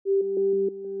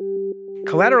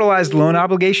Collateralized loan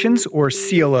obligations, or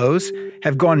CLOs,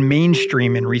 have gone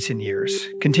mainstream in recent years,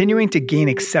 continuing to gain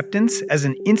acceptance as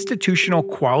an institutional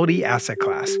quality asset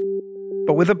class.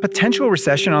 But with a potential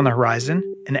recession on the horizon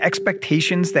and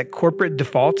expectations that corporate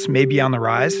defaults may be on the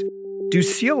rise, do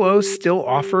CLOs still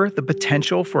offer the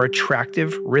potential for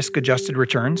attractive risk-adjusted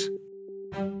returns?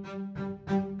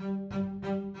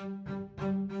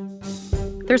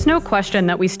 There's no question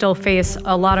that we still face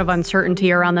a lot of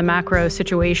uncertainty around the macro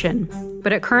situation.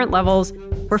 But at current levels,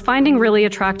 we're finding really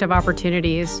attractive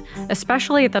opportunities,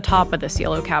 especially at the top of the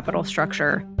CLO capital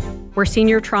structure, where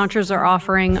senior tranches are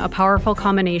offering a powerful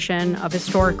combination of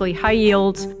historically high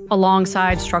yields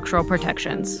alongside structural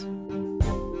protections.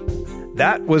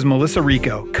 That was Melissa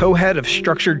Rico, co-head of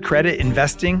structured credit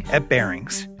investing at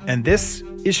Barings. And this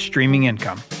is Streaming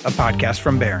Income, a podcast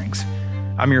from Barings.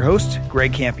 I'm your host,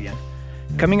 Greg Campion.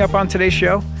 Coming up on today's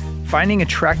show, finding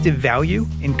attractive value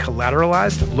in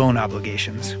collateralized loan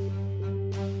obligations.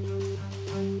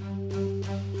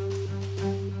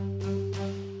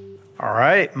 All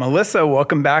right, Melissa,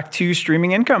 welcome back to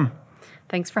Streaming Income.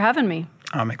 Thanks for having me.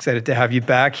 I'm excited to have you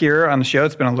back here on the show.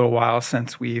 It's been a little while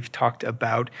since we've talked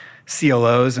about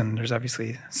CLOs, and there's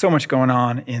obviously so much going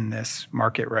on in this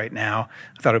market right now.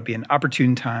 I thought it would be an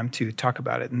opportune time to talk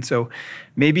about it. And so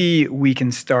maybe we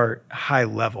can start high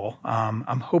level.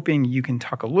 I'm hoping you can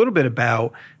talk a little bit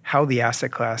about how the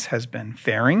asset class has been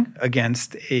faring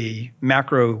against a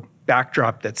macro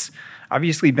backdrop that's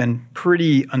obviously been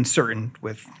pretty uncertain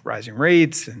with rising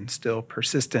rates and still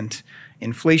persistent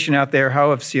inflation out there.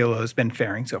 How have CLOs been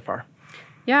faring so far?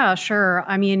 Yeah, sure.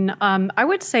 I mean, I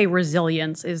would say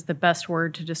resilience is the best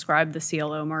word to describe the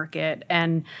CLO market.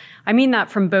 And I mean that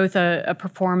from both a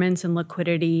performance and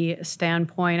liquidity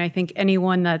standpoint. I think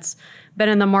anyone that's been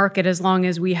in the market as long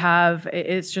as we have,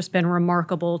 it's just been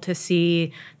remarkable to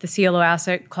see the CLO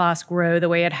asset class grow the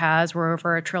way it has. We're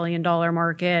over $1 trillion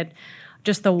market.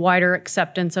 Just the wider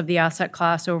acceptance of the asset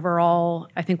class overall.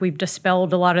 I think we've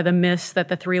dispelled a lot of the myths that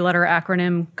the three-letter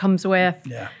acronym comes with.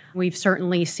 Yeah. We've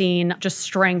certainly seen just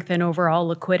strength in overall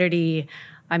liquidity.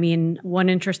 I mean, one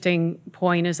interesting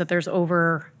point is that there's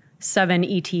over 7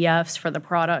 ETFs for the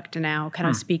product now, kind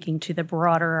of speaking to the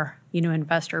broader,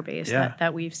 investor base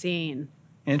that we've seen.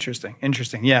 Interesting.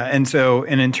 Yeah. And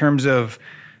in terms of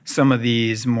some of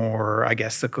these more, I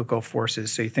guess, cyclical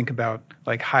forces, so you think about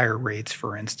like higher rates,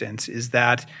 for instance, has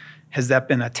that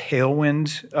been a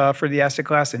tailwind for the asset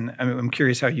class? And I'm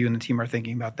curious how you and the team are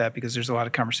thinking about that, because there's a lot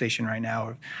of conversation right now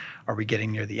of, are we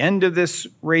getting near the end of this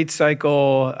rate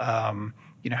cycle?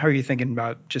 How are you thinking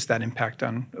about just that impact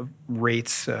on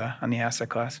rates on the asset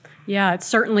class? Yeah, it's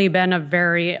certainly been a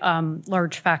very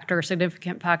large factor,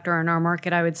 significant factor in our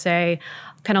market, I would say.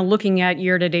 Kind of looking at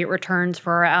year-to-date returns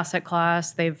for our asset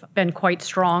class, they've been quite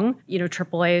strong.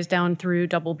 AAA is down through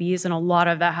double Bs, and a lot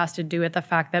of that has to do with the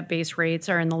fact that base rates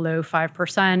are in the low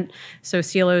 5%. So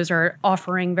CLOs are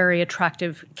offering very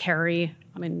attractive carry.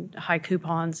 I mean, high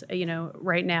coupons.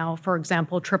 Right now, for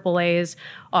example, AAAs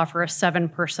offer a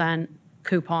 7%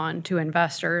 coupon to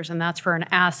investors, and that's for an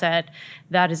asset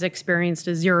that has experienced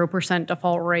a 0%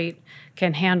 default rate,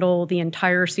 can handle the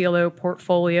entire CLO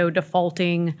portfolio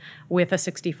defaulting with a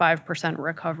 65%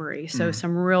 recovery. So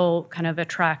some real kind of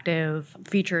attractive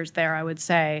features there, I would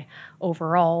say,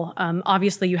 overall.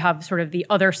 Obviously, you have sort of the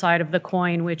other side of the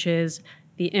coin, which is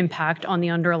the impact on the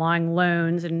underlying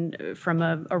loans and from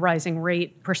a rising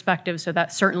rate perspective. So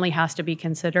that certainly has to be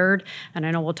considered. And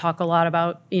I know we'll talk a lot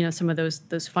about, some of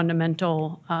those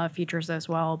fundamental features as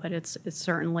well, but it's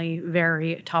certainly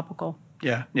very topical.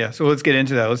 Yeah. So let's get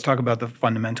into that. Let's talk about the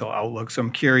fundamental outlook. So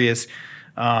I'm curious,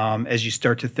 as you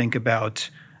start to think about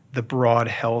the broad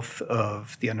health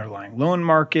of the underlying loan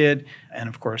market and,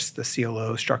 of course, the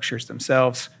CLO structures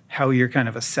themselves, how you're kind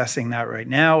of assessing that right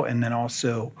now, and then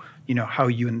also how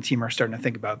you and the team are starting to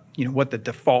think about, what the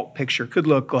default picture could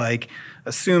look like,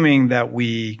 assuming that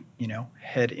we,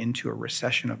 head into a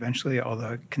recession eventually,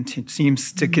 although it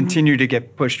seems to continue to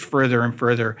get pushed further and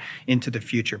further into the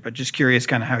future. But just curious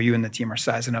kind of how you and the team are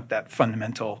sizing up that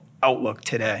fundamental outlook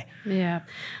today. Yeah.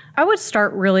 I would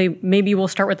start maybe we'll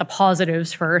start with the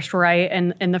positives first, right?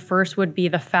 And the first would be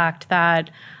the fact that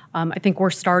I think we're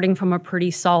starting from a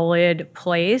pretty solid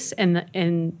place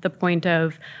in the point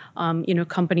of,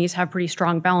 companies have pretty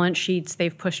strong balance sheets.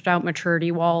 They've pushed out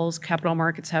maturity walls. Capital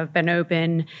markets have been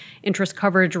open. Interest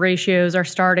coverage ratios are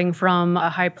starting from a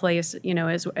high place,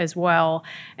 as well.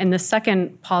 And the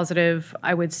second positive,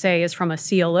 I would say, is from a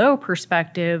CLO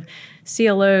perspective.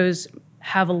 CLOs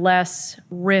have less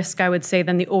risk, I would say,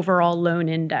 than the overall loan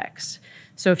index.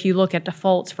 So if you look at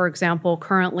defaults, for example,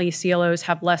 currently CLOs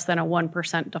have less than a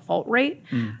 1% default rate,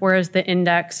 whereas the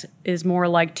index is more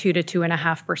like 2 to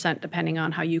 2.5%, depending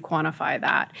on how you quantify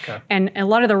that. Okay. And a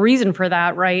lot of the reason for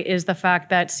that, right, is the fact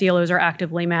that CLOs are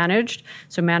actively managed.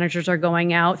 So managers are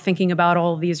going out, thinking about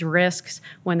all of these risks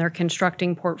when they're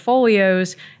constructing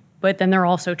portfolios, but then they're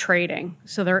also trading.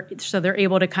 So they're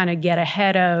able to kind of get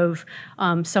ahead of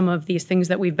some of these things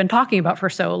that we've been talking about for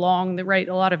so long. Right,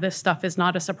 a lot of this stuff is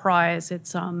not a surprise.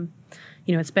 It's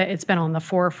it's been on the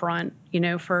forefront,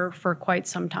 for quite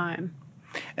some time.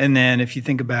 And then if you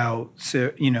think about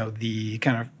the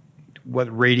kind of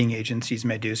what rating agencies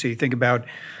may do. So you think about,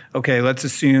 okay, let's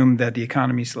assume that the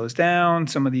economy slows down,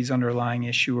 some of these underlying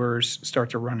issuers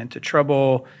start to run into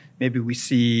trouble. Maybe we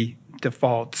see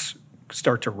defaults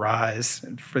start to rise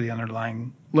for the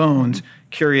underlying loans.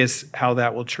 Curious how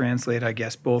that will translate, I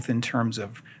guess, both in terms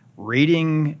of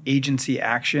rating agency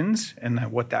actions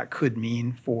and what that could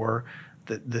mean for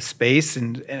the space.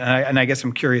 And I guess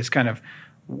I'm curious kind of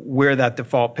where that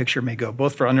default picture may go,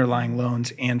 both for underlying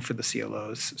loans and for the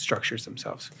CLOs structures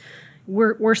themselves.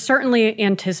 We're certainly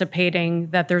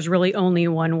anticipating that there's really only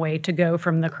one way to go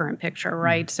from the current picture,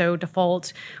 right? So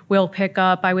defaults will pick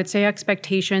up. I would say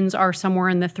expectations are somewhere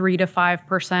in the 3 to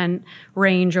 5%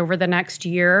 range over the next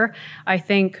year. I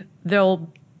think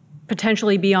they'll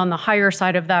potentially be on the higher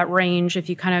side of that range if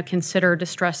you kind of consider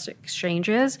distressed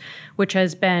exchanges, which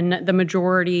has been the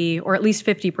majority, or at least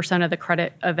 50% of the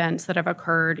credit events that have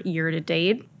occurred year to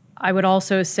date. I would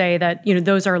also say that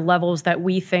those are levels that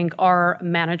we think are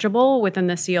manageable within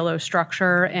the CLO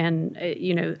structure, and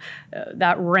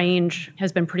that range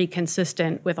has been pretty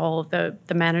consistent with all of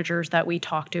the managers that we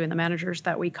talk to and the managers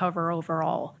that we cover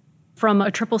overall. From a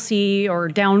CCC or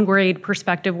downgrade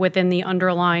perspective within the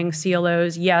underlying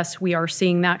CLOs, yes, we are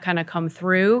seeing that kind of come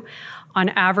through. On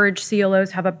average, CLOs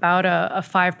have about a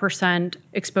 5%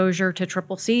 exposure to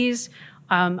CCCs.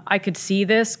 I could see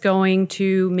this going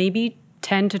to maybe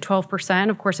 10 to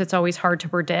 12%. Of course, it's always hard to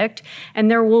predict.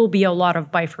 And there will be a lot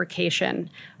of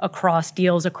bifurcation across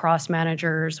deals, across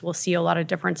managers. We'll see a lot of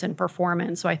difference in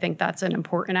performance. So I think that's an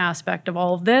important aspect of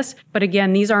all of this. But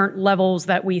again, these aren't levels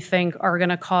that we think are going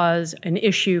to cause an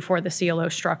issue for the CLO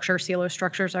structure. CLO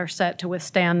structures are set to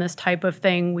withstand this type of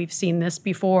thing. We've seen this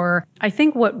before. I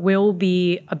think what will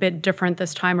be a bit different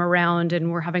this time around,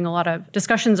 and we're having a lot of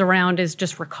discussions around, is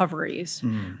just recoveries,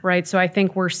 right? So I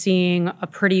think we're seeing a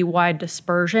pretty wide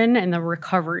dispersion in the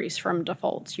recoveries from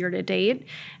defaults year to date.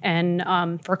 And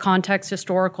for context,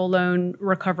 historical loan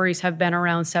recoveries have been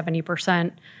around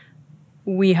 70%.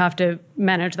 We have to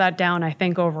manage that down, I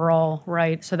think, overall,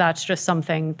 right? So that's just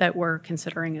something that we're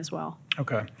considering as well.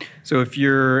 Okay. So if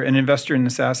you're an investor in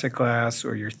this asset class,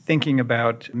 or you're thinking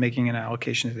about making an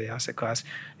allocation to the asset class,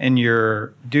 and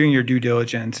you're doing your due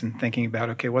diligence and thinking about,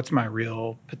 okay, what's my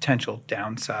real potential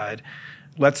downside?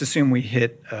 Let's assume we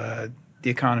hit the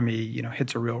economy,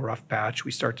 hits a real rough patch.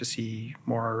 We start to see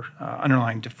more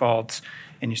underlying defaults,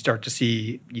 and you start to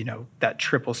see, that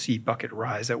CCC bucket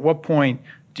rise. At what point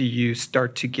do you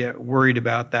start to get worried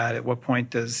about that? At what point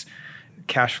does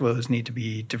cash flows need to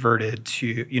be diverted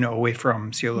to, away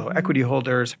from CLO equity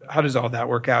holders? How does all that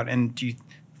work out? And do you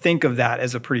think of that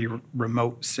as a pretty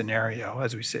remote scenario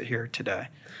as we sit here today?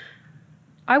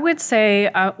 I would say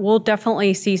we'll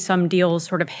definitely see some deals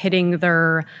sort of hitting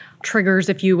their triggers,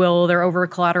 if you will, their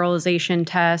over-collateralization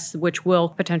tests, which will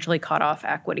potentially cut off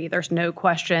equity. There's no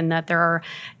question that there are,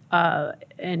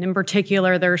 and in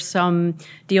particular, there's some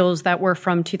deals that were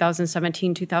from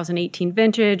 2017, 2018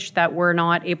 vintage that were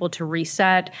not able to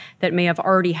reset, that may have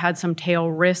already had some tail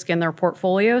risk in their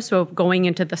portfolio. So going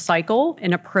into the cycle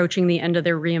and approaching the end of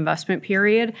their reinvestment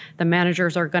period, the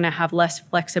managers are going to have less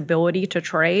flexibility to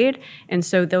trade. And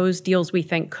so those deals we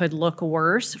think could look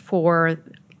worse for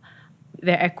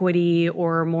the equity,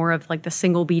 or more of like the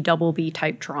single B, double B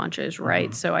type tranches,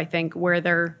 right? So I think where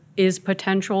there is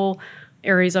potential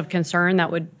areas of concern, that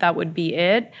would be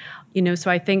it. So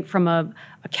I think from a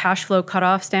cash flow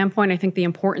cutoff standpoint, I think the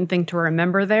important thing to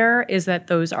remember there is that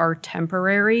those are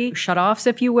temporary shutoffs,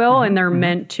 if you will, and they're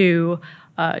meant to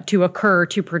occur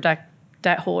to protect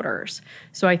debt holders.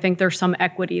 So I think there's some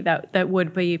equity that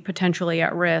would be potentially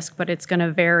at risk, but it's going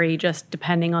to vary just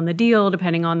depending on the deal,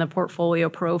 depending on the portfolio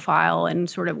profile, and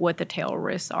sort of what the tail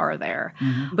risks are there.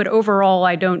 But overall,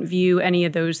 I don't view any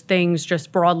of those things,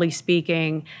 just broadly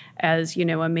speaking, as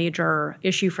a major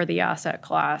issue for the asset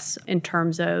class in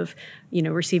terms of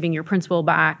receiving your principal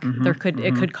back.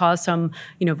 It could cause some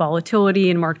volatility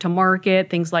in mark to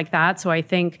market, things like that. So I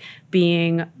think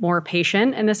being more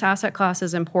patient in this asset class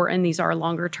is important. These are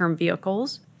longer term vehicles.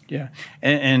 Yeah,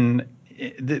 and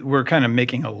we're kind of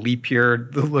making a leap here,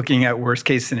 looking at worst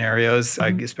case scenarios,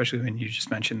 especially when you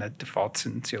just mentioned that defaults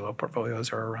in CLO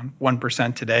portfolios are around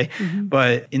 1% today.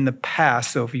 But in the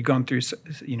past, so if you've gone through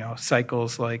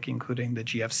cycles like including the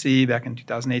GFC back in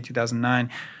 2008, 2009,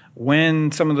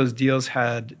 when some of those deals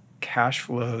had cash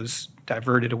flows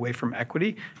diverted away from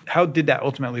equity, how did that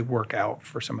ultimately work out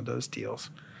for some of those deals?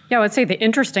 Yeah, I would say the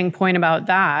interesting point about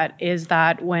that is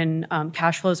that when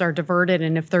cash flows are diverted,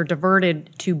 and if they're diverted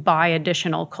to buy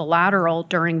additional collateral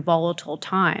during volatile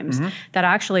times, that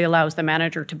actually allows the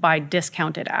manager to buy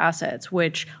discounted assets,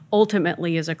 which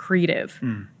ultimately is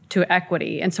accretive to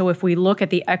equity. And so if we look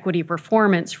at the equity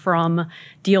performance from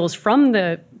deals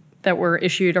that were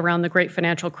issued around the great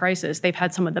financial crisis, they've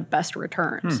had some of the best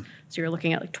returns. So you're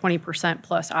looking at like 20%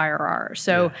 plus IRR.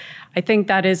 So I think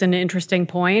that is an interesting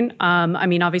point. I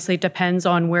mean, obviously it depends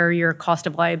on where your cost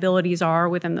of liabilities are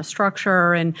within the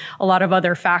structure and a lot of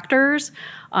other factors.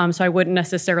 So I wouldn't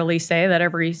necessarily say that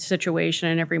every situation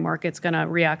and every market's going to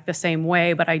react the same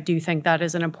way, but I do think that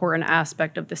is an important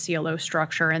aspect of the CLO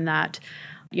structure, and that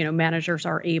managers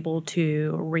are able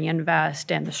to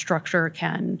reinvest and the structure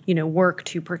can, work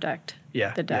to protect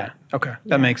the debt. Yeah. Okay.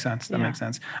 That makes sense. That makes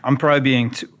sense. I'm probably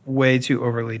being way too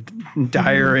overly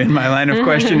dire in my line of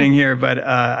questioning here, but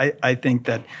I think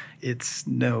that it's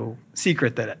no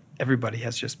secret that everybody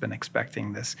has just been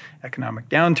expecting this economic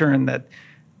downturn that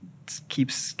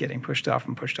keeps getting pushed off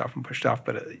and pushed off and pushed off.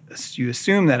 But you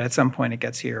assume that at some point it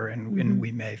gets here and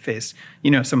we may face,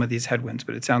 some of these headwinds.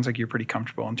 But it sounds like you're pretty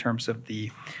comfortable in terms of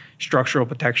the structural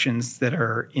protections that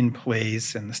are in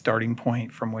place and the starting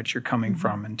point from which you're coming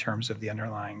from in terms of the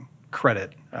underlying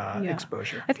credit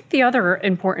exposure. I think the other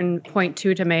important point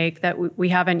too to make that we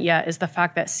haven't yet is the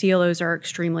fact that CLOs are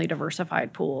extremely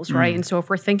diversified pools, right? And so if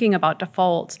we're thinking about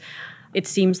defaults, it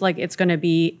seems like it's going to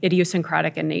be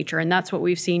idiosyncratic in nature, and that's what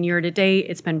we've seen year to date.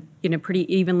 It's been,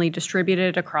 pretty evenly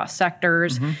distributed across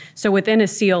sectors. So within a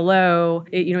CLO,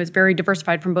 it's very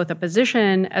diversified from both a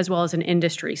position as well as an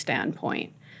industry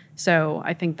standpoint. So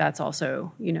I think that's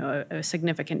also, a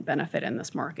significant benefit in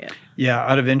this market. Yeah,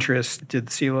 out of interest, did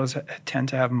CLOs tend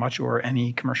to have much or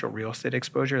any commercial real estate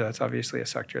exposure? That's obviously a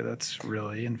sector that's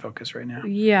really in focus right now.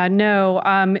 Yeah, no,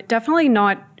 definitely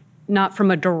not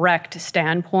from a direct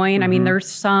standpoint. I mean, there's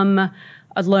some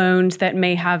loans that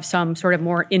may have some sort of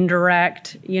more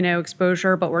indirect,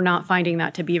 exposure, but we're not finding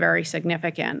that to be very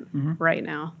significant right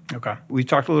now. Okay. We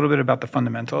talked a little bit about the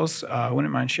fundamentals. I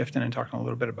wouldn't mind shifting and talking a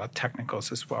little bit about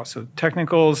technicals as well. So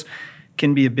technicals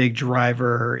can be a big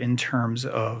driver in terms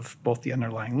of both the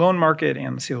underlying loan market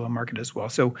and the CLO market as well.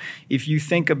 So if you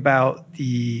think about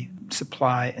the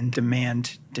supply and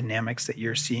demand dynamics that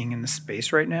you're seeing in the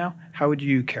space right now, how would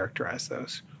you characterize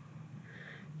those?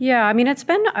 Yeah, I mean, it's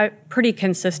been pretty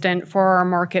consistent for our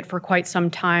market for quite some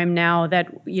time now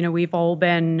that, we've all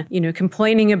been,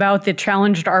 complaining about the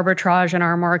challenged arbitrage in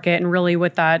our market. And really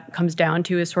what that comes down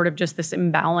to is sort of just this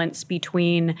imbalance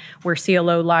between where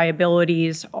CLO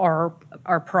liabilities are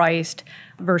priced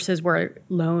versus where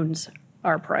loans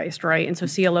are priced, right? And so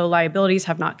CLO liabilities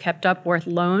have not kept up with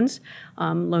loans.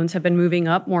 Loans have been moving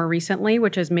up more recently,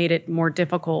 which has made it more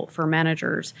difficult for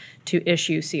managers to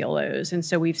issue CLOs. And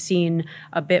so we've seen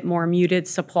a bit more muted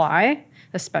supply,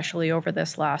 especially over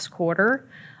this last quarter.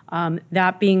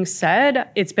 That being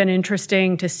said, it's been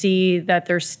interesting to see that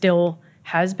there still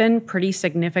has been pretty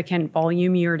significant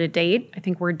volume year to date. I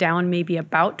think we're down maybe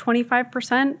about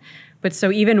 25%. But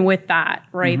so even with that,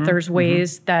 right, there's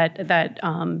ways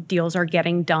that deals are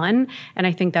getting done. And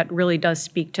I think that really does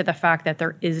speak to the fact that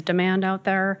there is demand out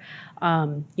there.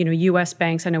 U.S.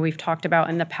 banks, I know we've talked about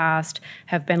in the past,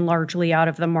 have been largely out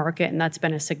of the market, and that's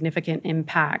been a significant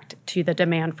impact to the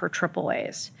demand for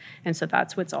AAAs. And so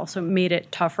that's what's also made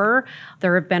it tougher.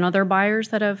 There have been other buyers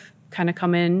that have kind of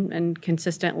come in and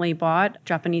consistently bought.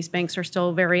 Japanese banks are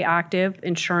still very active.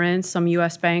 Insurance, some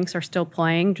U.S. banks are still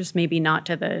playing, just maybe not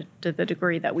to the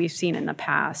degree that we've seen in the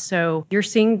past. So you're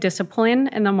seeing discipline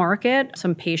in the market,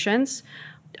 some patience.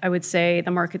 I would say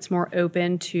the market's more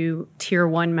open to tier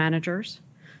one managers.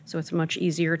 So it's much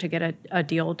easier to get a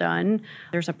deal done.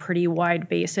 There's a pretty wide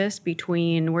basis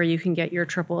between where you can get your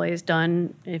AAAs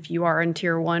done if you are in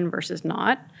tier one versus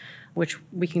not, which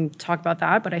we can talk about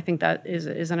that, but I think that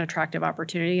is an attractive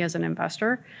opportunity as an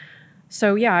investor.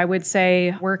 So yeah, I would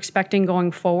say we're expecting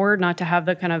going forward not to have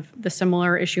the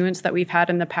similar issuance that we've had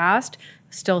in the past,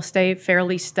 still stay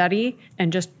fairly steady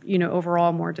and just,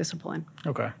 overall more discipline.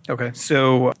 Okay.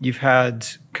 So you've had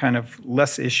kind of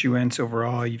less issuance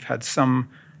overall. You've had some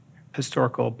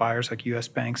historical buyers like U.S.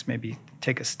 banks maybe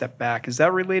take a step back. Is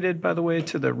that related, by the way,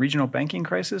 to the regional banking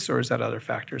crisis, or is that other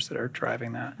factors that are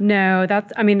driving that? No,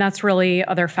 that's really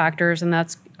other factors, and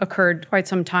that's occurred quite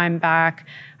some time back.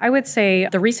 I would say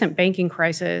the recent banking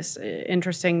crisis,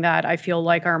 interesting that I feel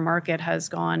like our market has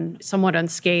gone somewhat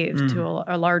unscathed to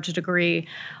a large degree,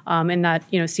 in that,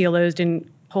 CLOs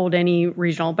didn't hold any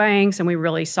regional banks, and we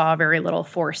really saw very little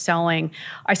forced selling.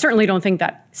 I certainly don't think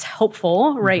that's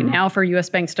helpful right now for U.S.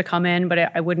 banks to come in, but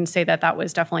I wouldn't say that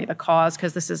was definitely the cause,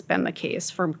 because this has been the case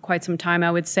for quite some time.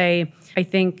 I would say, I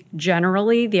think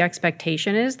generally the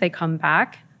expectation is they come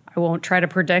back. I won't try to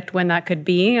predict when that could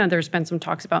be. There's been some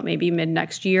talks about maybe mid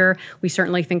next year. We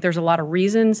certainly think there's a lot of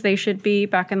reasons they should be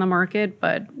back in the market,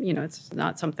 but it's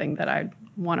not something that I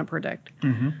want to predict.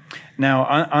 Now,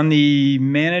 on the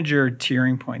manager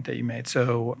tiering point that you made,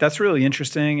 so that's really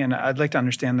interesting, and I'd like to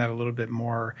understand that a little bit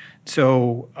more.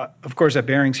 So, of course, at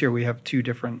Barings here, we have two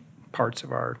different parts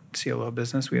of our CLO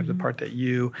business. We have the part that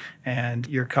you and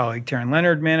your colleague Taryn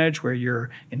Leonard manage, where you're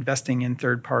investing in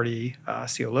third-party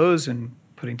CLOs and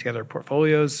putting together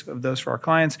portfolios of those for our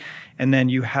clients. And then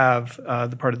you have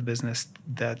the part of the business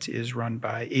that is run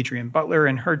by Adrienne Butler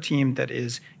and her team that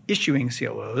is issuing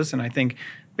CLOs. And I think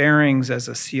Barings as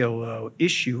a CLO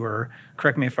issuer,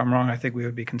 correct me if I'm wrong, I think we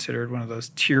would be considered one of those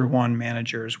tier one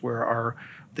managers where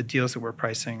the deals that we're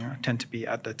pricing tend to be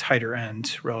at the tighter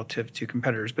end relative to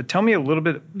competitors. But tell me a little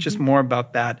bit just more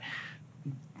about that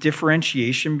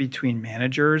differentiation between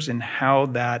managers and how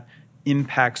that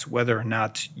impacts whether or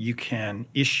not you can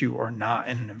issue or not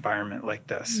in an environment like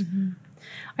this.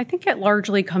 I think it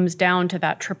largely comes down to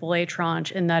that AAA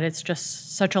tranche, in that it's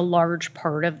just such a large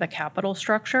part of the capital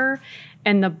structure.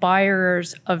 And the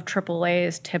buyers of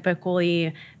AAAs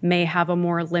typically may have a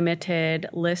more limited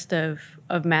list of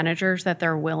managers that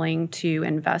they're willing to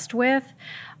invest with.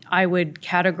 I would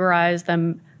categorize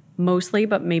them mostly,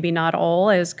 but maybe not all,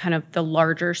 as kind of the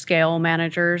larger scale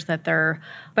managers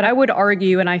but I would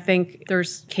argue, and I think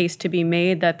there's case to be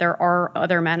made, that there are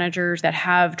other managers that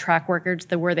have track records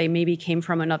where they maybe came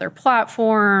from another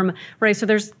platform, right? So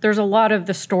there's a lot of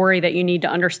the story that you need to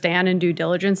understand and due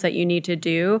diligence that you need to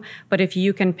do. But if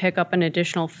you can pick up an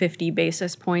additional 50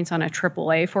 basis points on a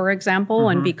AAA, for example,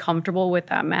 and be comfortable with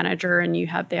that manager, and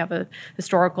they have a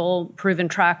historical proven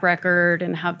track record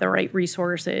and have the right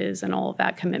resources and all of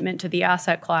that commitment to the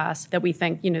asset class, that we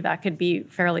think, that could be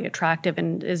fairly attractive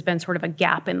and has been sort of a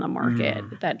gap in the market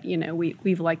that,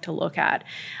 we've liked to look at.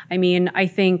 I mean, I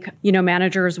think,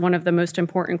 manager is one of the most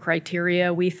important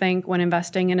criteria, we think, when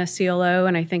investing in a CLO.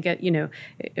 And I think,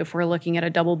 if we're looking at a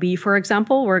double B, for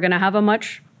example, we're going to have a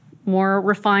much more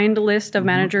refined list of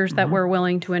managers that we're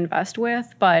willing to invest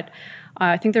with. But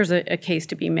I think there's a case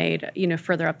to be made,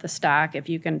 further up the stack, if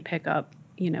you can pick up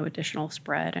additional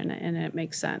spread and it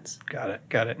makes sense. Got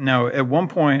it. Now, at one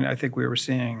point, I think we were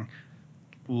seeing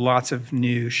lots of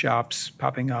new shops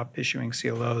popping up issuing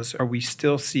CLOs. Are we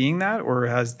still seeing that, or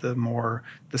has the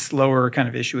slower kind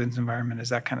of issuance environment, has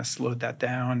that kind of slowed that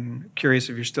down? Curious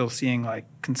if you're still seeing like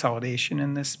consolidation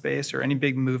in this space or any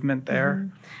big movement there.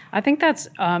 I think that's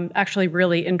actually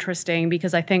really interesting,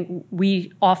 because I think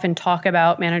we often talk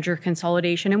about manager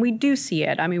consolidation, and we do see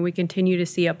it. I mean, we continue to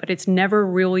see it, but it's never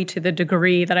really to the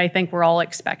degree that I think we're all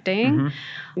expecting.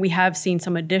 We have seen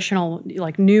some additional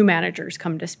new managers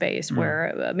come to space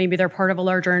where maybe they're part of a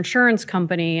larger insurance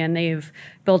company and they've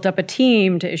built up a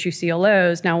team to issue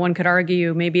CLOs. Now, one could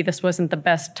argue maybe this wasn't the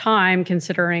best time,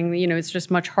 considering, it's just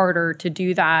much harder to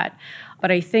do that. But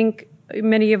I think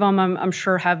many of them, I'm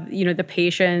sure, have the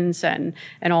patience and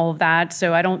all of that.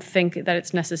 So I don't think that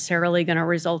it's necessarily going to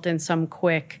result in some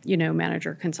quick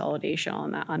manager consolidation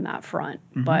on that front.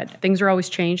 But things are always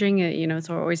changing. It's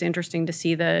always interesting to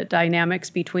see the dynamics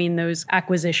between those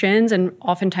acquisitions, and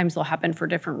oftentimes they'll happen for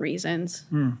different reasons.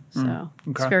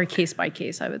 It's very case by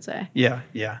case, I would say.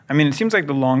 Yeah. I mean, it seems like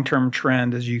the long-term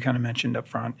trend, as you kind of mentioned up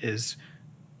front, is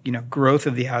growth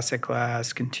of the asset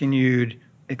class, continued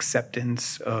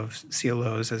acceptance of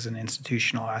CLOs as an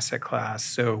institutional asset class.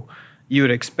 So you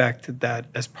would expect that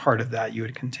as part of that, you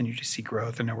would continue to see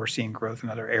growth. I know we're seeing growth in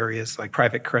other areas, like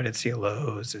private credit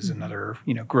CLOs is another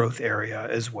growth area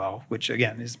as well, which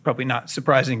again is probably not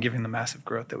surprising given the massive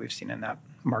growth that we've seen in that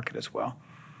market as well.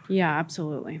 Yeah,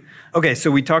 absolutely. Okay,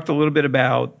 so we talked a little bit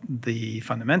about the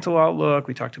fundamental outlook.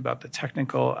 We talked about the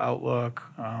technical outlook,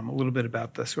 a little bit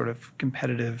about the sort of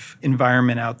competitive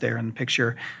environment out there in the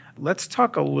picture. Let's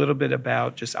talk a little bit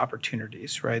about just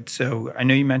opportunities, right? So I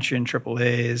know you mentioned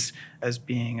AAAs as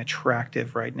being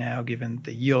attractive right now, given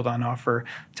the yield on offer.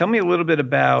 Tell me a little bit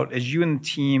about, as you and the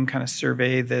team kind of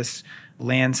survey this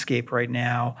landscape right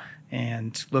now,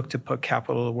 and look to put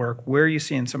capital to work, where are you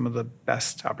seeing some of the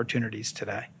best opportunities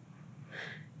today?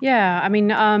 Yeah, I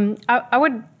mean, I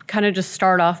would kind of just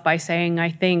start off by saying I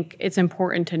think it's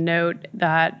important to note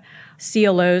that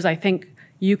CLOs, I think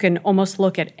you can almost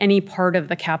look at any part of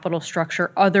the capital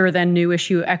structure other than new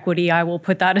issue equity. I will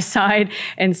put that aside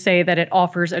and say that it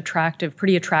offers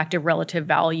pretty attractive relative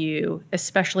value,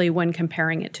 especially when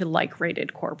comparing it to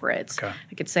like-rated corporates. Okay.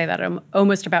 I could say that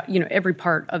almost about every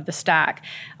part of the stack.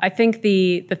 I think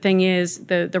the thing is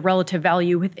the relative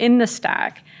value within the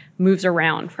stack moves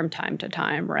around from time to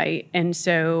time, right? And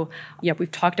so,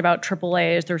 we've talked about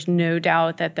AAAs. There's no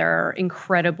doubt that they're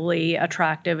incredibly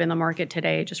attractive in the market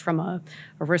today, just from a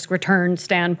risk return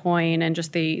standpoint and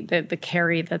just the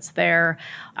carry that's there.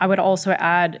 I would also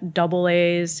add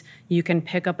AAs. You can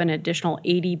pick up an additional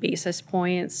 80 basis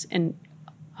points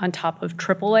on top of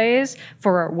AAAs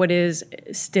for what is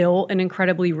still an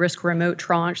incredibly risk remote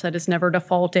tranche that is never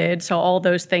defaulted. So all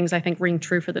those things I think ring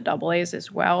true for the AAs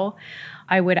as well.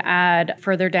 I would add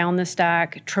further down the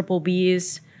stack,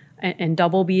 BBBs and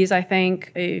BBs, I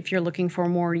think, if you're looking for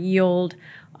more yield.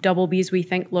 BBs we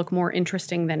think look more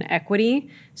interesting than equity.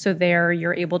 So there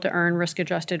you're able to earn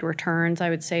risk-adjusted returns, I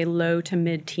would say low to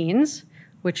mid-teens,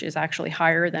 which is actually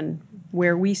higher than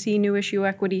where we see new issue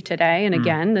equity today. And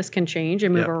again, this can change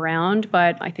and move around,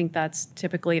 but I think that's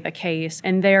typically the case.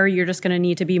 And there you're just going to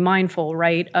need to be mindful,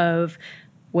 right, of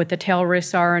what the tail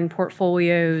risks are in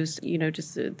portfolios,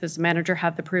 does the manager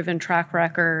have the proven track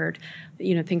record,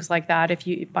 things like that. If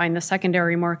you buy in the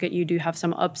secondary market, you do have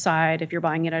some upside if you're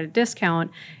buying it at a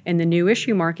discount. In the new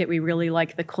issue market, we really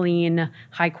like the clean,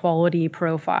 high quality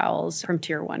profiles from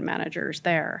tier one managers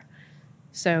there.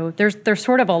 So there's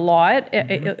sort of a lot.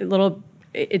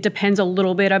 It depends a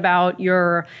little bit about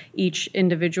each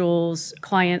individual's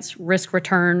client's risk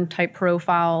return type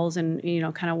profiles and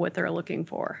kind of what they're looking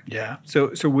for. Yeah.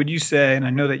 So would you say, and I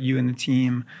know that you and the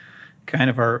team kind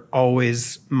of are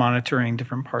always monitoring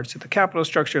different parts of the capital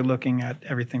structure, looking at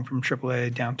everything from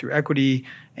AAA down through equity,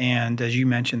 and as you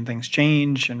mentioned, things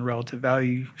change and relative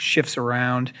value shifts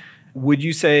around. Would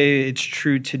you say it's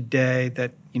true today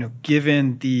that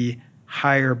given the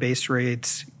higher base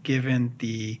rates, given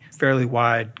the fairly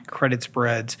wide credit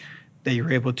spreads that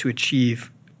you're able to achieve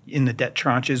in the debt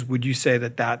tranches, would you say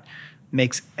that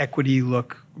makes equity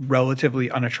look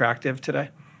relatively unattractive today?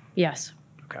 Yes.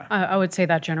 Okay. I would say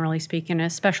that generally speaking,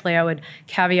 especially I would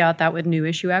caveat that with new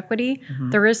issue equity.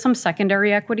 There is some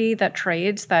secondary equity that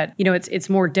trades that, it's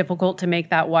more difficult to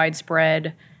make that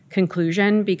widespread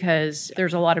conclusion because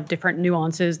there's a lot of different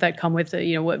nuances that come with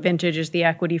what vintage is the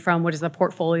equity from, what does the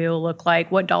portfolio look like,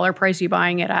 what dollar price are you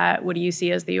buying it at, what do you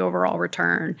see as the overall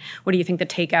return, what do you think the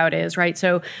takeout is, right?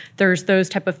 So there's those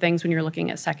type of things when you're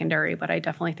looking at secondary, but I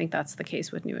definitely think that's the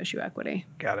case with new issue equity.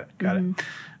 Got it.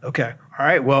 Okay. All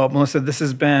right. Well, Melissa, this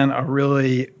has been a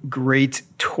really great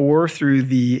tour through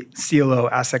the CLO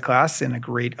asset class and a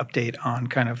great update on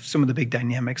kind of some of the big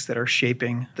dynamics that are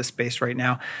shaping the space right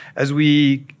now. As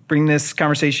we bring this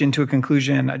conversation to a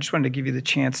conclusion, I just wanted to give you the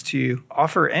chance to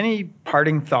offer any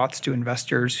parting thoughts to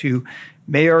investors who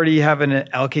may already have an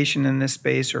allocation in this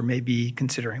space or may be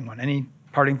considering one. Any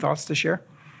parting thoughts to share?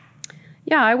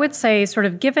 Yeah, I would say sort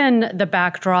of given the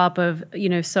backdrop of,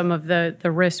 some of the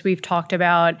risks we've talked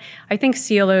about, I think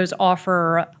CLOs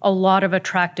offer a lot of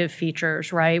attractive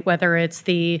features, right? Whether it's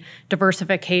the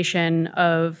diversification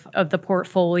of the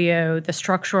portfolio, the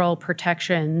structural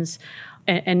protections,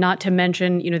 and not to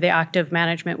mention, the active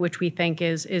management, which we think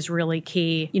is really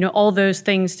key. All those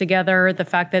things together, the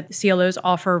fact that CLOs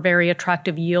offer very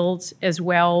attractive yields as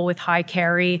well with high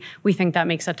carry, we think that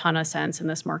makes a ton of sense in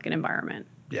this market environment.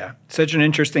 Yeah, such an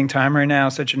interesting time right now,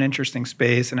 such an interesting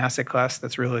space, an asset class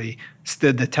that's really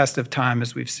stood the test of time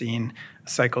as we've seen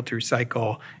cycle through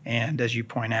cycle. And as you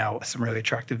point out, some really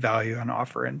attractive value on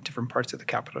offer in different parts of the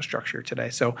capital structure today.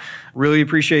 So really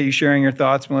appreciate you sharing your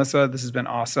thoughts, Melissa. This has been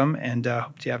awesome, and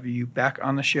hope to have you back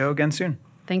on the show again soon.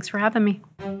 Thanks for having me.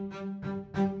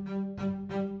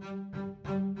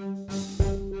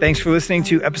 Thanks for listening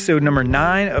to episode number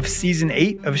 9 of season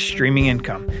 8 of Streaming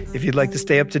Income. If you'd like to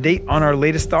stay up to date on our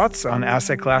latest thoughts on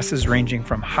asset classes ranging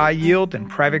from high yield and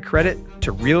private credit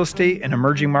to real estate and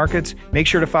emerging markets, make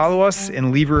sure to follow us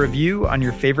and leave a review on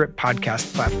your favorite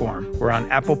podcast platform. We're on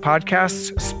Apple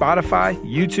Podcasts, Spotify,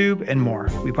 YouTube, and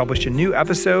more. We publish a new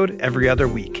episode every other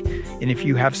week. And if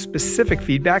you have specific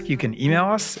feedback, you can email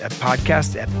us at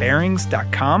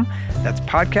podcast@barings.com. That's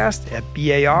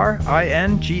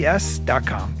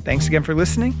podcast@barings.com. Thanks again for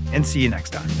listening, and see you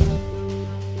next time.